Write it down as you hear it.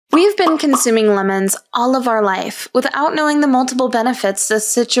We've been consuming lemons all of our life without knowing the multiple benefits this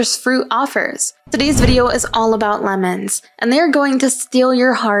citrus fruit offers. Today's video is all about lemons, and they're going to steal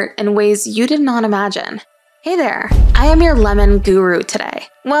your heart in ways you did not imagine. Hey there, I am your lemon guru today.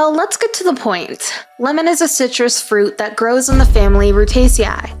 Well, let's get to the point. Lemon is a citrus fruit that grows in the family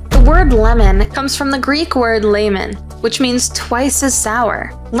Rutaceae. The word lemon comes from the Greek word lemon, which means twice as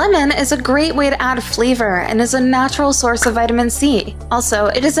sour. Lemon is a great way to add flavor and is a natural source of vitamin C. Also,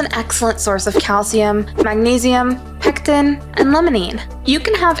 it is an excellent source of calcium, magnesium, pectin, and limonene. You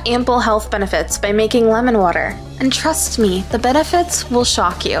can have ample health benefits by making lemon water. And trust me, the benefits will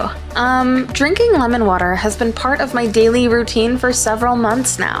shock you. Drinking lemon water has been part of my daily routine for several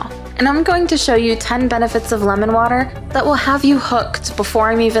months now. And I'm going to show you 10 benefits of lemon water that will have you hooked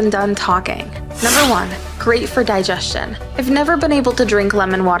before I'm even done talking. Number 1. Great for digestion. I've never been able to drink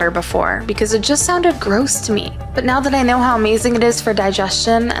lemon water before because it just sounded gross to me. But now that I know how amazing it is for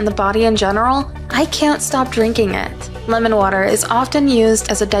digestion and the body in general, I can't stop drinking it. Lemon water is often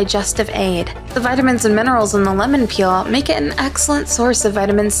used as a digestive aid. The vitamins and minerals in the lemon peel make it an excellent source of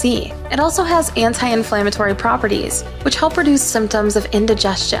vitamin C. It also has anti-inflammatory properties, which help reduce symptoms of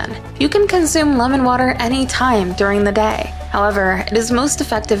indigestion. You can consume lemon water anytime during the day. However, it is most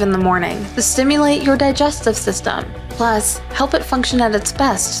effective in the morning to stimulate your digestive system, plus help it function at its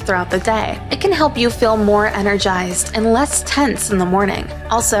best throughout the day. It can help you feel more energized and less tense in the morning.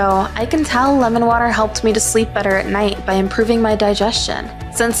 Also, I can tell lemon water helped me to sleep better at night by improving my digestion.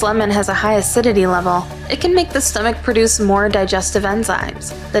 Since lemon has a high acidity level, it can make the stomach produce more digestive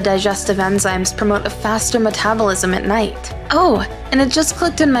enzymes. The digestive enzymes promote a faster metabolism at night. Oh, and it just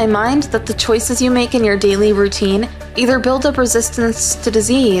clicked in my mind that the choices you make in your daily routine either build up resistance to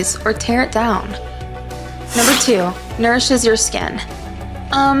disease or tear it down. Number 2. Nourishes your skin.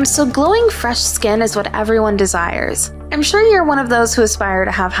 So glowing fresh skin is what everyone desires. I'm sure you're one of those who aspire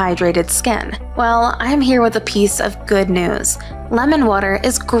to have hydrated skin. Well, I'm here with a piece of good news. Lemon water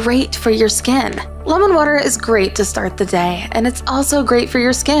is great for your skin. Lemon water is great to start the day, and it's also great for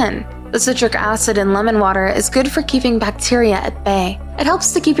your skin. The citric acid in lemon water is good for keeping bacteria at bay. It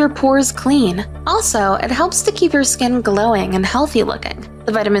helps to keep your pores clean. Also, it helps to keep your skin glowing and healthy looking.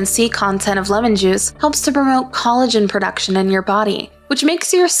 The vitamin C content of lemon juice helps to promote collagen production in your body, which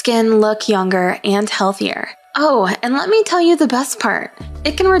makes your skin look younger and healthier. Oh, and let me tell you the best part.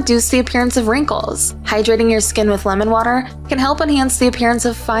 It can reduce the appearance of wrinkles. Hydrating your skin with lemon water can help enhance the appearance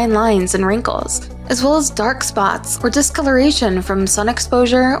of fine lines and wrinkles, as well as dark spots or discoloration from sun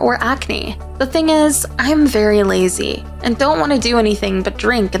exposure or acne. The thing is, I'm very lazy and don't want to do anything but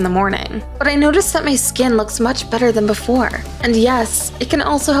drink in the morning. But I noticed that my skin looks much better than before. And yes, it can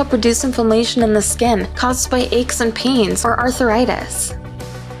also help reduce inflammation in the skin caused by aches and pains or arthritis.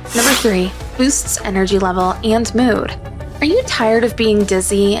 Number 3. Boosts energy level and mood. Are you tired of being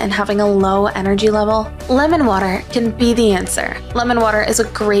dizzy and having a low energy level? Lemon water can be the answer. Lemon water is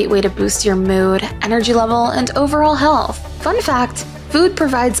a great way to boost your mood, energy level, and overall health. Fun fact, food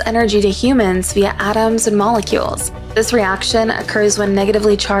provides energy to humans via atoms and molecules. This reaction occurs when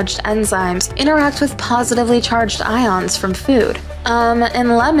negatively charged enzymes interact with positively charged ions from food.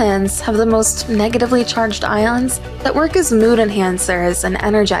 And lemons have the most negatively charged ions that work as mood enhancers and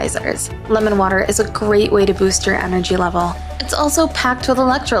energizers. Lemon water is a great way to boost your energy level. It's also packed with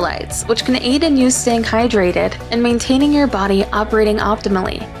electrolytes, which can aid in you staying hydrated and maintaining your body operating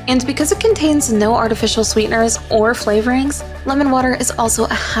optimally. And because it contains no artificial sweeteners or flavorings, lemon water is also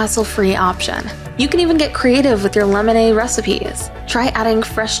a hassle-free option. You can even get creative with your lemonade recipes. Try adding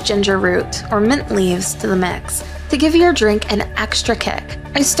fresh ginger root or mint leaves to the mix to give your drink an extra kick.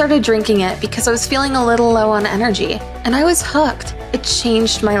 I started drinking it because I was feeling a little low on energy, and I was hooked. It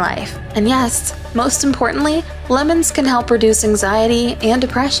changed my life. And yes, most importantly, lemons can help reduce anxiety and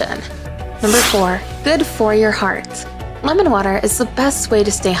depression. Number 4. Good for your heart. Lemon water is the best way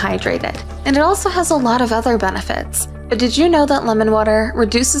to stay hydrated, and it also has a lot of other benefits. But did you know that lemon water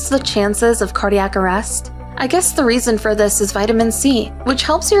reduces the chances of cardiac arrest? I guess the reason for this is vitamin C, which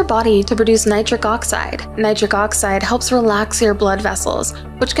helps your body to produce nitric oxide. Nitric oxide helps relax your blood vessels,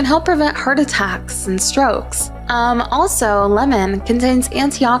 which can help prevent heart attacks and strokes. Also, lemon contains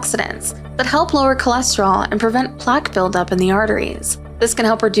antioxidants that help lower cholesterol and prevent plaque buildup in the arteries. This can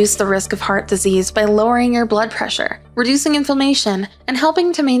help reduce the risk of heart disease by lowering your blood pressure, reducing inflammation, and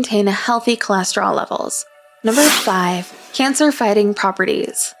helping to maintain healthy cholesterol levels. Number 5. Cancer-fighting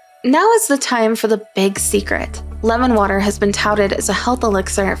properties. Now is the time for the big secret. Lemon water has been touted as a health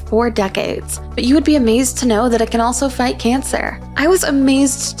elixir for decades, but you would be amazed to know that it can also fight cancer. I was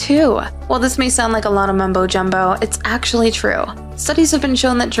amazed too. While this may sound like a lot of mumbo jumbo, it's actually true. Studies have been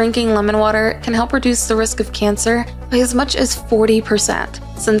shown that drinking lemon water can help reduce the risk of cancer by as much as 40%.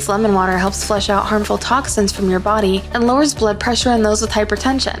 since lemon water helps flush out harmful toxins from your body and lowers blood pressure in those with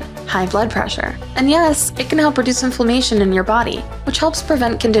hypertension, high blood pressure. And yes, it can help reduce inflammation in your body, which helps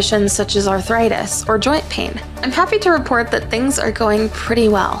prevent conditions such as arthritis or joint pain. I'm happy to report that things are going pretty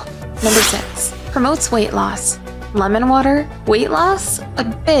well. Number 6. Promotes weight loss. Lemon water? Weight loss? A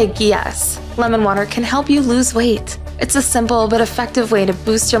big yes. Lemon water can help you lose weight. It's a simple but effective way to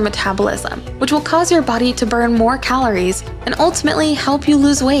boost your metabolism, which will cause your body to burn more calories and ultimately help you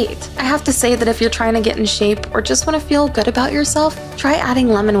lose weight. I have to say that if you're trying to get in shape or just want to feel good about yourself, try adding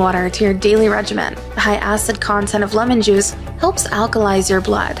lemon water to your daily regimen. The high acid content of lemon juice helps alkalize your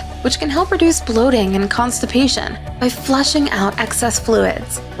blood, which can help reduce bloating and constipation by flushing out excess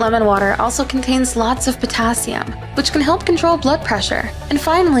fluids. Lemon water also contains lots of potassium, which can help control blood pressure. And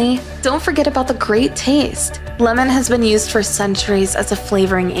finally, don't forget about the great taste. Lemon has been used for centuries as a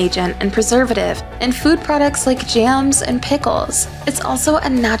flavoring agent and preservative in food products like jams and pickles. It's also a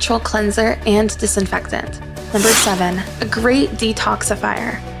natural cleanser and disinfectant. Number 7. A great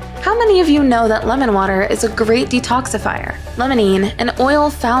detoxifier. How many of you know that lemon water is a great detoxifier? Limonene, an oil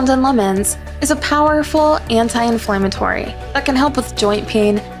found in lemons, is a powerful anti-inflammatory that can help with joint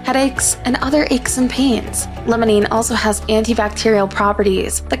pain, headaches, and other aches and pains. Limonene also has antibacterial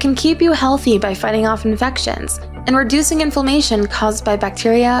properties that can keep you healthy by fighting off infections and reducing inflammation caused by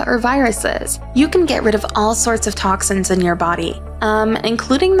bacteria or viruses. You can get rid of all sorts of toxins in your body,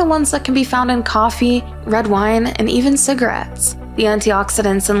 including the ones that can be found in coffee, red wine, and even cigarettes. The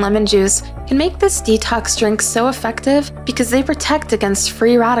antioxidants in lemon juice can make this detox drink so effective because they protect against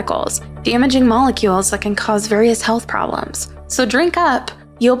free radicals, damaging molecules that can cause various health problems. So drink up,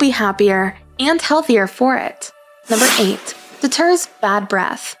 you'll be happier and healthier for it. Number 8. Deters bad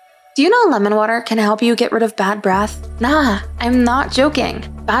breath. Do you know lemon water can help you get rid of bad breath? Nah, I'm not joking.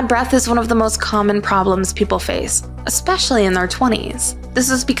 Bad breath is one of the most common problems people face, especially in their 20s. This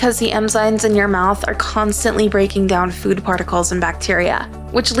is because the enzymes in your mouth are constantly breaking down food particles and bacteria,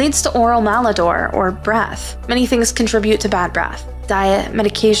 which leads to oral malodor or breath. Many things contribute to bad breath: diet,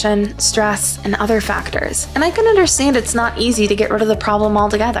 medication, stress, and other factors. And I can understand it's not easy to get rid of the problem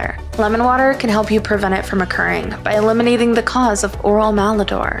altogether. Lemon water can help you prevent it from occurring by eliminating the cause of oral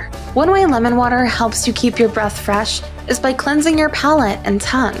malodor. One way lemon water helps you keep your breath fresh is by cleansing your palate and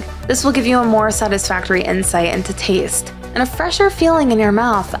tongue. This will give you a more satisfactory insight into taste and a fresher feeling in your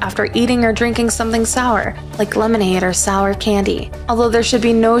mouth after eating or drinking something sour, like lemonade or sour candy, although there should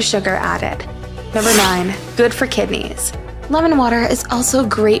be no sugar added. Number 9. Good for kidneys. Lemon water is also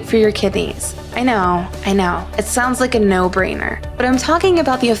great for your kidneys. I know, it sounds like a no-brainer, but I'm talking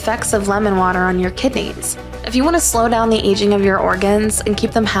about the effects of lemon water on your kidneys. If you want to slow down the aging of your organs and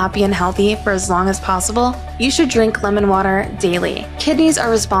keep them happy and healthy for as long as possible, you should drink lemon water daily. Kidneys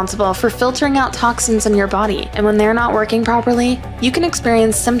are responsible for filtering out toxins in your body, and when they're not working properly, you can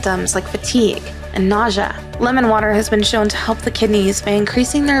experience symptoms like fatigue and nausea. Lemon water has been shown to help the kidneys by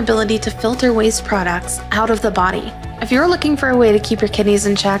increasing their ability to filter waste products out of the body. If you're looking for a way to keep your kidneys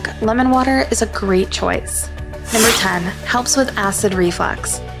in check, lemon water is a great choice. Number 10. Helps with acid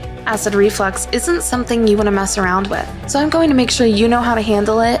reflux. Acid reflux isn't something you want to mess around with, so I'm going to make sure you know how to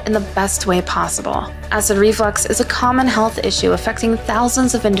handle it in the best way possible. Acid reflux is a common health issue affecting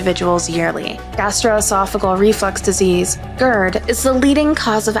thousands of individuals yearly. Gastroesophageal reflux disease, GERD, is the leading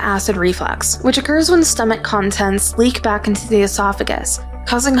cause of acid reflux, which occurs when stomach contents leak back into the esophagus,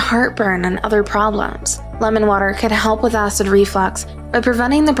 causing heartburn and other problems. Lemon water can help with acid reflux by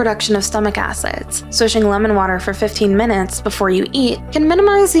preventing the production of stomach acids. Swishing lemon water for 15 minutes before you eat can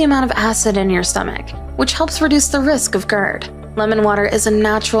minimize the amount of acid in your stomach, which helps reduce the risk of GERD. Lemon water is a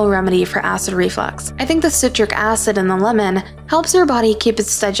natural remedy for acid reflux. I think the citric acid in the lemon helps your body keep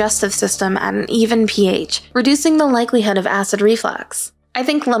its digestive system at an even pH, reducing the likelihood of acid reflux. I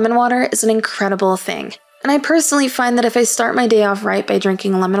think lemon water is an incredible thing, and I personally find that if I start my day off right by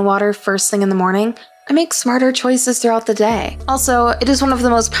drinking lemon water first thing in the morning, I make smarter choices throughout the day. Also, it is one of the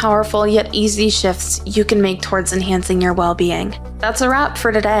most powerful yet easy shifts you can make towards enhancing your well-being. That's a wrap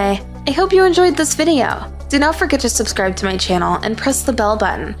for today. I hope you enjoyed this video. Do not forget to subscribe to my channel and press the bell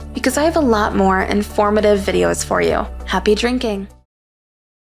button because I have a lot more informative videos for you. Happy drinking!